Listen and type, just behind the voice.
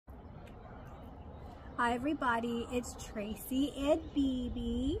Hi everybody, it's Tracy and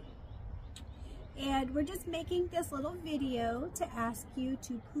Bebe, and we're just making this little video to ask you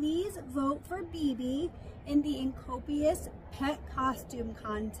to please vote for Bebe in the Encopious Pet Costume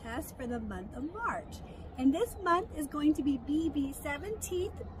Contest for the month of March. And this month is going to be Bebe's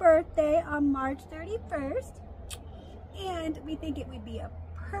 17th birthday on March 31st, and we think it would be a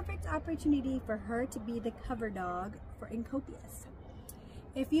perfect opportunity for her to be the cover dog for Encopious.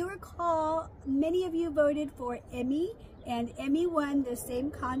 If you recall, many of you voted for Emee, and Emee won the same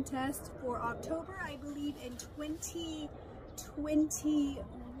contest for October, I believe, in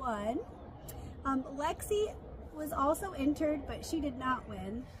 2021. Lexi was also entered, but she did not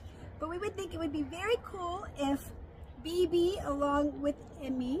win. But we would think it would be very cool if Bebe, along with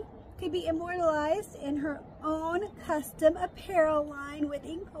Emee, could be immortalized in her own custom apparel line with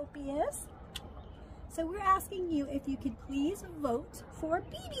Encopious. So we're asking you if you could please vote for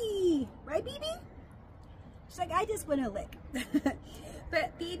Bebe. Right, Bebe? She's like, I just want to lick.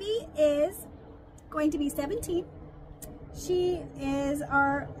 But Bebe is going to be 17. She is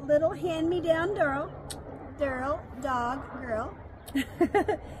our little hand-me-down girl.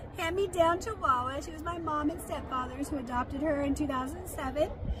 Hand-me-down Chihuahua. She was my mom and stepfather's who adopted her in 2007.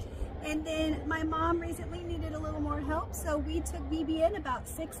 And then my mom recently needed a little more help, so we took Bebe in about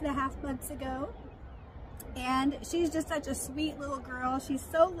 6.5 months ago. And she's just such a sweet little girl. She's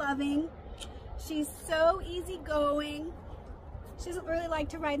so loving. She's so easygoing. She doesn't really like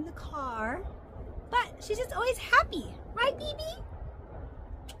to ride in the car, but she's just always happy. Right, Bebe?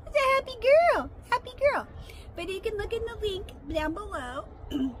 She's a happy girl. Happy girl. But you can look in the link down below.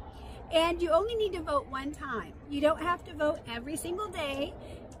 And you only need to vote one time. You don't have to vote every single day.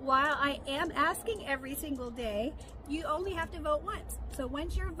 While I am asking every single day, you only have to vote once. So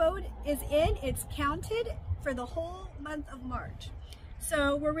once your vote is in, it's counted for the whole month of March.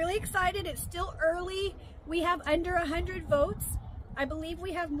 So we're really excited. It's still early. We have under 100 votes. I believe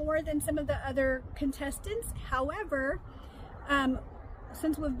we have more than some of the other contestants. However,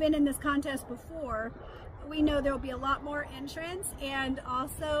 since we've been in this contest before, we know there will be a lot more entrants, and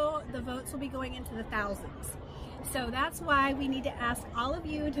also the votes will be going into the thousands. So that's why we need to ask all of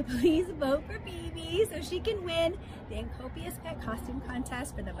you to please vote for Bebe so she can win the Encopious Pet Costume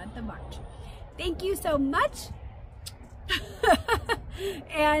Contest for the month of March. Thank you so much.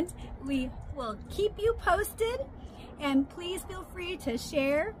 And we will keep you posted. And please feel free to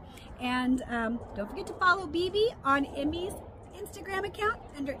share. And don't forget to follow Bebe on Emee's Instagram account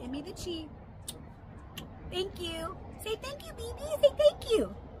under Emee the Chi. Thank you. Say thank you, Bebe. Say thank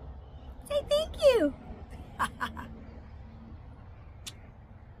you. Say thank you.